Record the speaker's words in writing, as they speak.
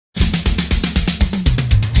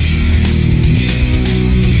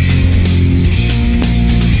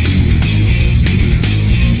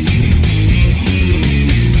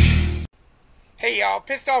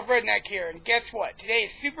Pissed Off Redneck here, and guess what? Today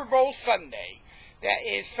is Super Bowl Sunday. That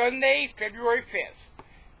is Sunday, February 5th.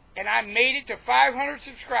 And I made it to 500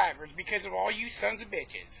 subscribers because of all you sons of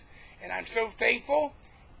bitches. And I'm so thankful.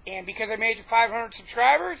 And because I made it to 500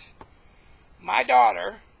 subscribers, my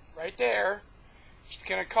daughter, right there, she's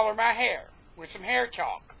going to color my hair with some hair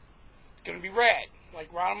chalk. It's going to be red,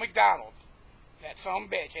 like Ronald McDonald. That son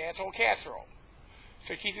of a bitch, asshole casserole.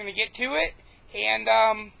 So she's going to get to it. And,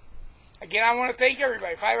 again, I want to thank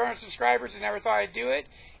everybody. 500 subscribers, I never thought I'd do it.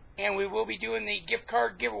 And we will be doing the gift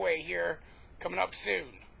card giveaway here coming up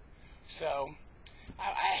soon. So,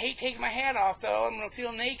 I hate taking my hat off, though. I'm going to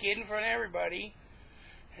feel naked in front of everybody.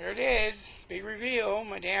 Here it is. Big reveal.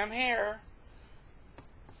 My damn hair.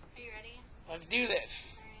 Are you ready? Let's do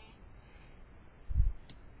this. Alright.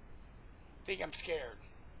 I think I'm scared.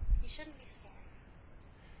 You shouldn't be scared.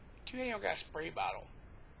 Too bad you don't got a spray bottle.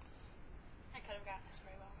 I could have gotten a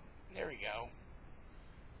spray bottle. There we go.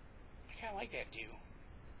 I kind of like that, dude.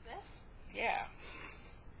 This? Yeah.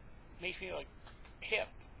 Makes me look hip.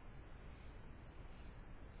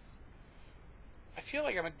 I feel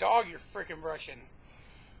like I'm a dog you're freaking brushing.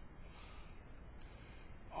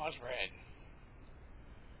 Oh, it's red.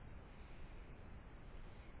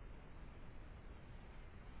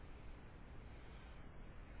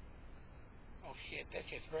 Oh shit, that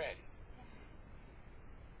shit's red.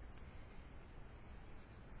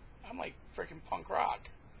 I'm like freaking punk rock.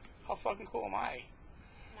 How fucking cool am I?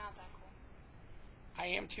 Not that cool. I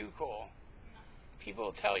am too cool. No. People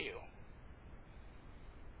will tell you.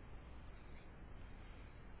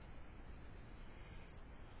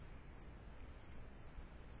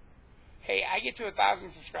 Hey, I get to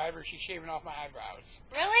 1,000 subscribers, she's shaving off my eyebrows.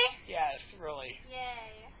 Really? Yes, really.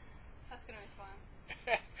 Yay. That's gonna be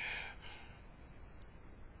fun.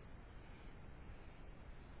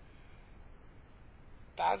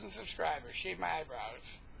 1,000 subscribers, shave my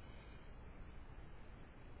eyebrows.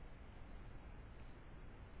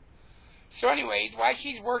 So anyways, while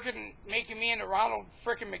she's working, making me into Ronald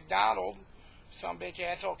frickin' McDonald, some bitch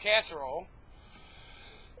asshole casserole,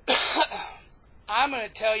 I'm going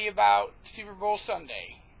to tell you about Super Bowl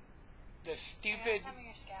Sunday. The stupid... Some of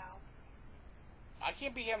your scalp. I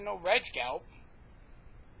can't be having no red scalp.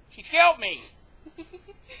 She scalped me. You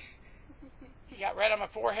got red on my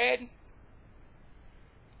forehead?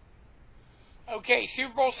 Okay,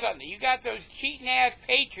 Super Bowl Sunday. You got those cheating ass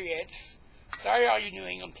Patriots. Sorry, all you New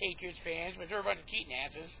England Patriots fans, but they're a bunch of cheating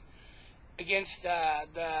asses. Against the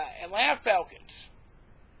Atlanta Falcons.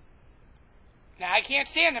 Now, I can't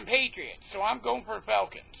stand them Patriots, so I'm going for the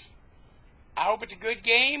Falcons. I hope it's a good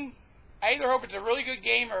game. I either hope it's a really good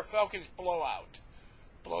game or a Falcons blowout.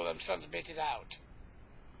 Blow them sons of bitches out.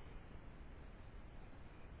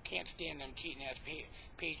 Can't stand them cheating ass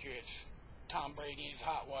Patriots. Tom Brady and his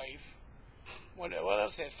hot wife. What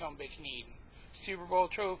else does some bitch need? Super Bowl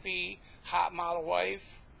trophy, hot model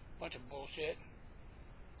wife, bunch of bullshit.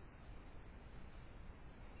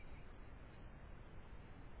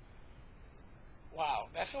 Wow,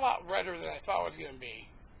 that's a lot redder than I thought it was going to be.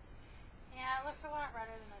 Yeah, it looks a lot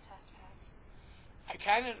redder than the test patch. I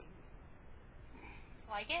kind of...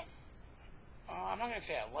 Like it? I'm not going to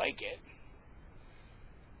say I like it.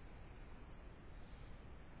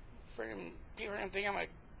 Friggin' people are going to think I'm a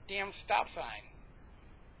damn stop sign.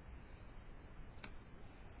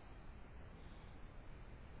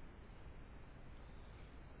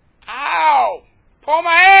 Ow! Pull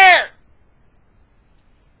my hair!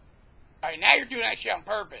 Alright, now you're doing that shit on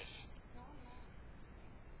purpose. No, I'm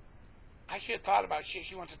not. I should have thought about shit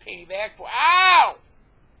she wants to pay me back for. Ow!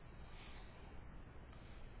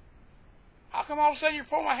 How come all of a sudden you're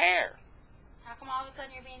pulling my hair? How come all of a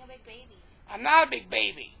sudden you're being a big baby? I'm not a big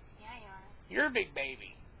baby. Yeah, you are. You're a big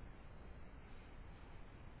baby.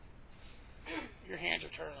 Your hands are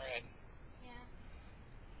turning red. Yeah.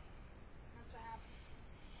 That's what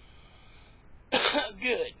happened.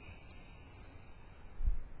 Good.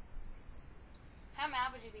 How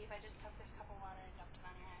mad would you be if I just took this cup of water and dumped it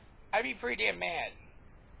on your head? I'd be pretty damn mad.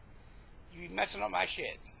 You'd be messing up my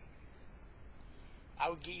shit. I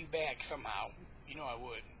would get you back somehow. You know I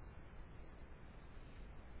would.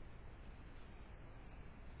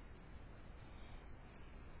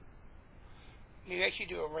 Maybe I should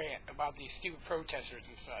do a rant about these stupid protesters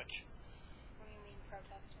and such. What do you mean,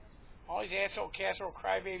 protesters? All these asshole casserole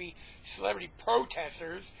crybaby celebrity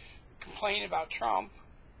protesters complaining about Trump.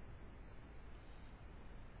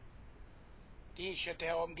 They need to shut the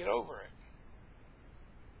hell up and get over it.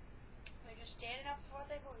 They're just standing up for what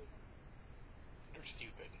they believe in. They're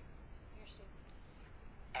stupid. You're stupid.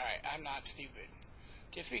 Alright, I'm not stupid.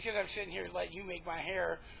 Just because I'm sitting here letting you make my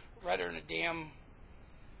hair redder than a damn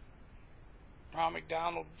Ronald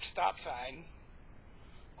McDonald stop sign.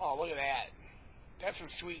 Oh, look at that. That's some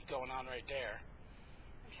sweet going on right there.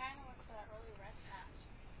 I'm trying to look for that really red patch.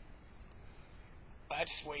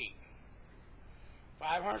 That's sweet.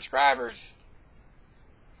 500 subscribers.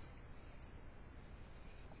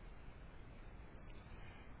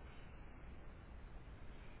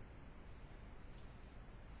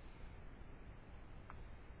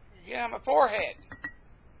 Get on my forehead.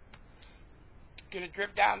 Gonna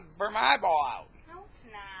drip down, burn my eyeball out. No, it's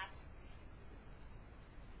not.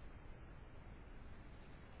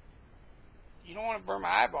 You don't want to burn my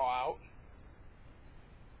eyeball out.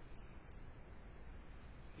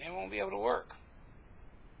 Then it won't be able to work.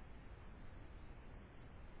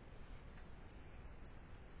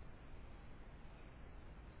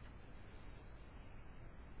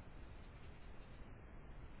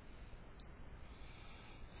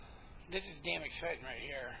 This is damn exciting right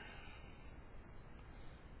here.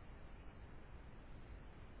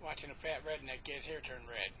 Watching a fat redneck get his hair turn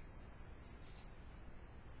red.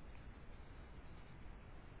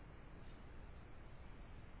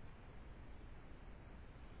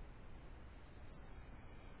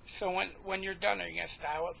 So when you're done, are you going to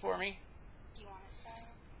style it for me? Do you want to style?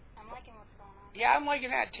 I'm liking what's going on. Yeah, I'm liking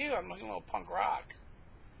that too. I'm looking a little punk rock.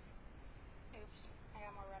 Oops, I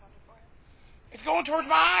got more red on your forehead. It's going towards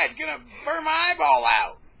my eye. It's going to burn my eyeball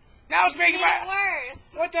out. Now it's making it my...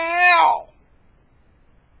 worse. What the hell?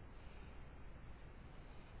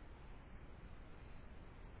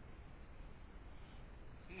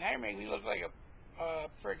 Now you're making me look like a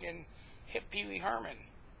freaking hip Pee Wee Herman.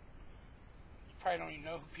 You probably don't even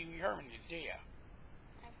know who Pee Wee Herman is, do you?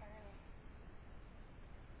 I've heard of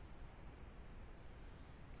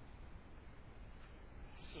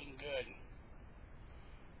It's looking good.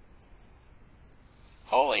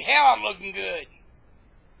 Holy hell, I'm looking good.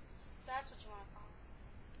 That's what you want to call it.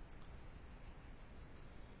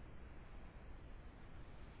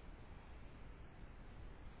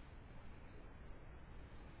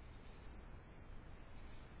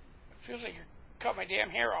 It feels like you cut my damn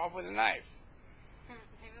hair off with a knife.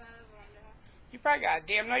 Maybe that is what I'm doing. You probably got a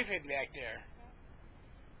damn knife hidden back there.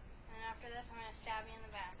 And after this, I'm going to stab you in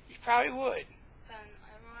the back. You probably would. So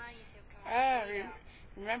everyone on YouTube can watch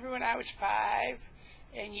it. Remember when I was 5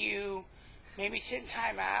 and you made me sit in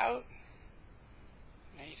time out?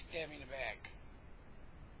 Now you stab me in the back.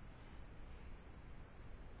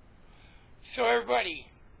 So everybody,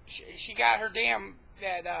 she got her damn,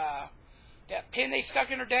 that pin they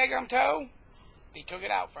stuck in her daggum toe, they took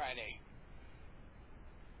it out Friday.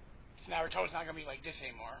 So now her toe's not going to be like this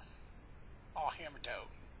anymore. All hammer toe.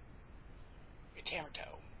 It's hammer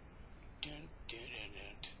toe. Dun, dun, dun,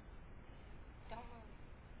 dun. Don't move.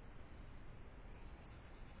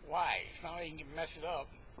 Why? It's not like you can mess it up.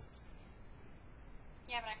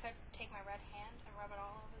 Yeah, but I could take my red hand and rub it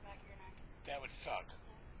all over the back of your neck. That would suck.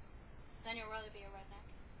 Then you'll really be a redneck.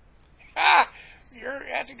 Ah!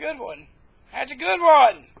 That's a good one. That's a good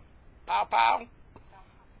one! Pow pow. Don't.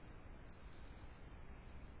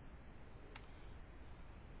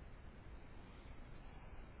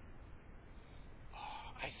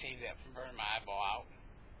 I saved that from burning my eyeball out.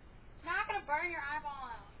 It's not going to burn your eyeball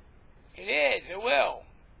out. It is. It will.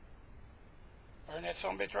 Burn that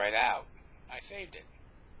son of a bitch right out. I saved it.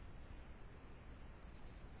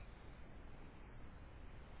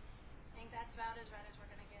 I think that's about as red as we're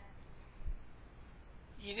going to get.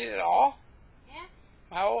 You did it all? Yeah?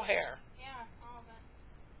 My whole hair. Yeah, all of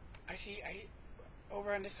it. I see.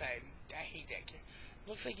 Over on this side. I hate that kid.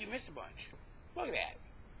 Looks like you missed a bunch. Look at that.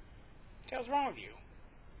 What the hell's wrong with you?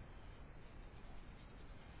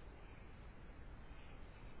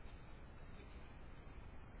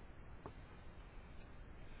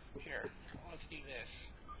 Here, let's do this.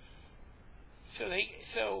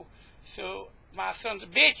 So my sons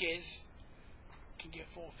of bitches can get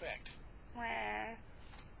full effect.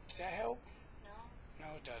 Does that help? No.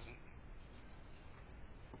 No, it doesn't.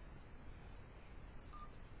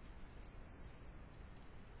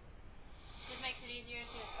 This makes it easier to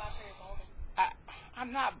see the spots where you're balding.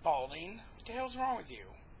 I'm not balding. What the hell's wrong with you?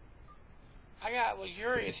 I got a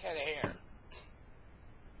luxurious head of hair.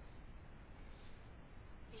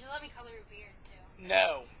 You should let me color your beard, too.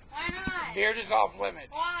 No. Why not? Beard is off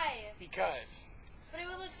limits. Why? Because. But it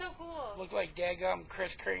would look so cool. Look like daggum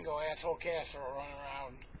Chris Kringle, asshole casserole running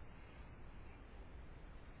around.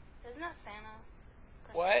 Isn't that Santa?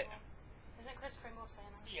 Chris What? Kringle? Isn't Chris Kringle Santa?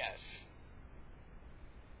 Yes.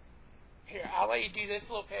 Here, I'll let you do this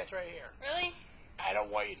little patch right here. Really? I don't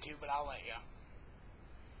want you to, but I'll let you.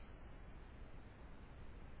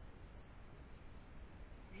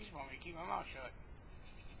 You just want me to keep my mouth shut.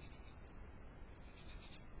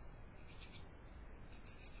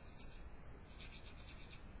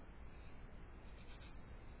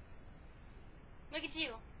 Look at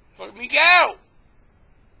you. Look at me go!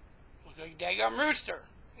 Look like a daggum rooster.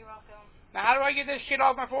 You're welcome. Now, how do I get this shit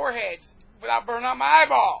off my forehead without burning out my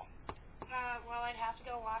eyeball? Well, I'd have to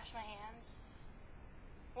go wash my hands.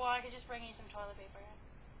 Well, I could just bring you some toilet paper.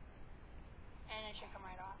 And it should come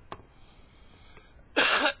right off.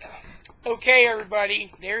 Okay,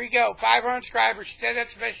 everybody. There you go. 500 subscribers. She said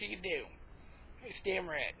that's the best she could do. It's damn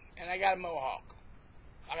red. And I got a mohawk.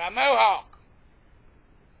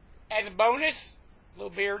 As a bonus, a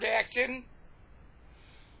little beard action.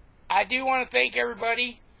 I do want to thank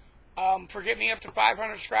everybody for getting me up to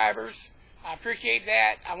 500 subscribers. I appreciate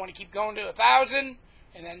that. I want to keep going to 1,000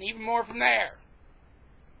 and then even more from there.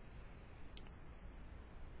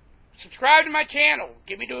 Subscribe to my channel.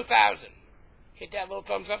 Get me to 1,000. Hit that little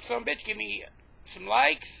thumbs up, son of a bitch. Give me some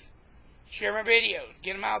likes. Share my videos.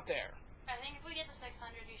 Get them out there. I think if we get to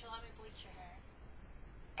 600, you should let me bleach your hair.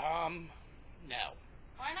 No.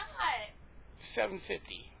 Why not?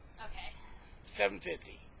 750. Okay.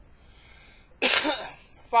 750.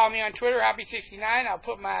 Follow me on Twitter, Happy69. I'll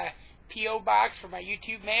put my P.O. box for my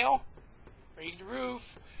YouTube mail. Raise the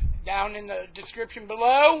roof. Down in the description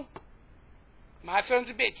below. My sons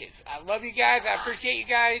of bitches. I love you guys. I appreciate you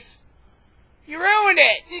guys. You ruined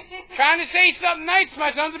it. Trying to say something nice to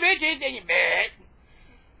my sons of bitches, and you bet.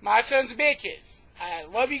 My sons of bitches. I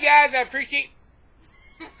love you guys. I appreciate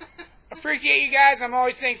you guys. I'm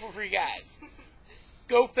always thankful for you guys.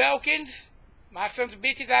 Go Falcons. My sons of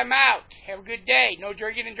bitches, I'm out. Have a good day. No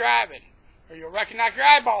drinking and driving, or you'll wreck and knock your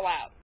eyeball out.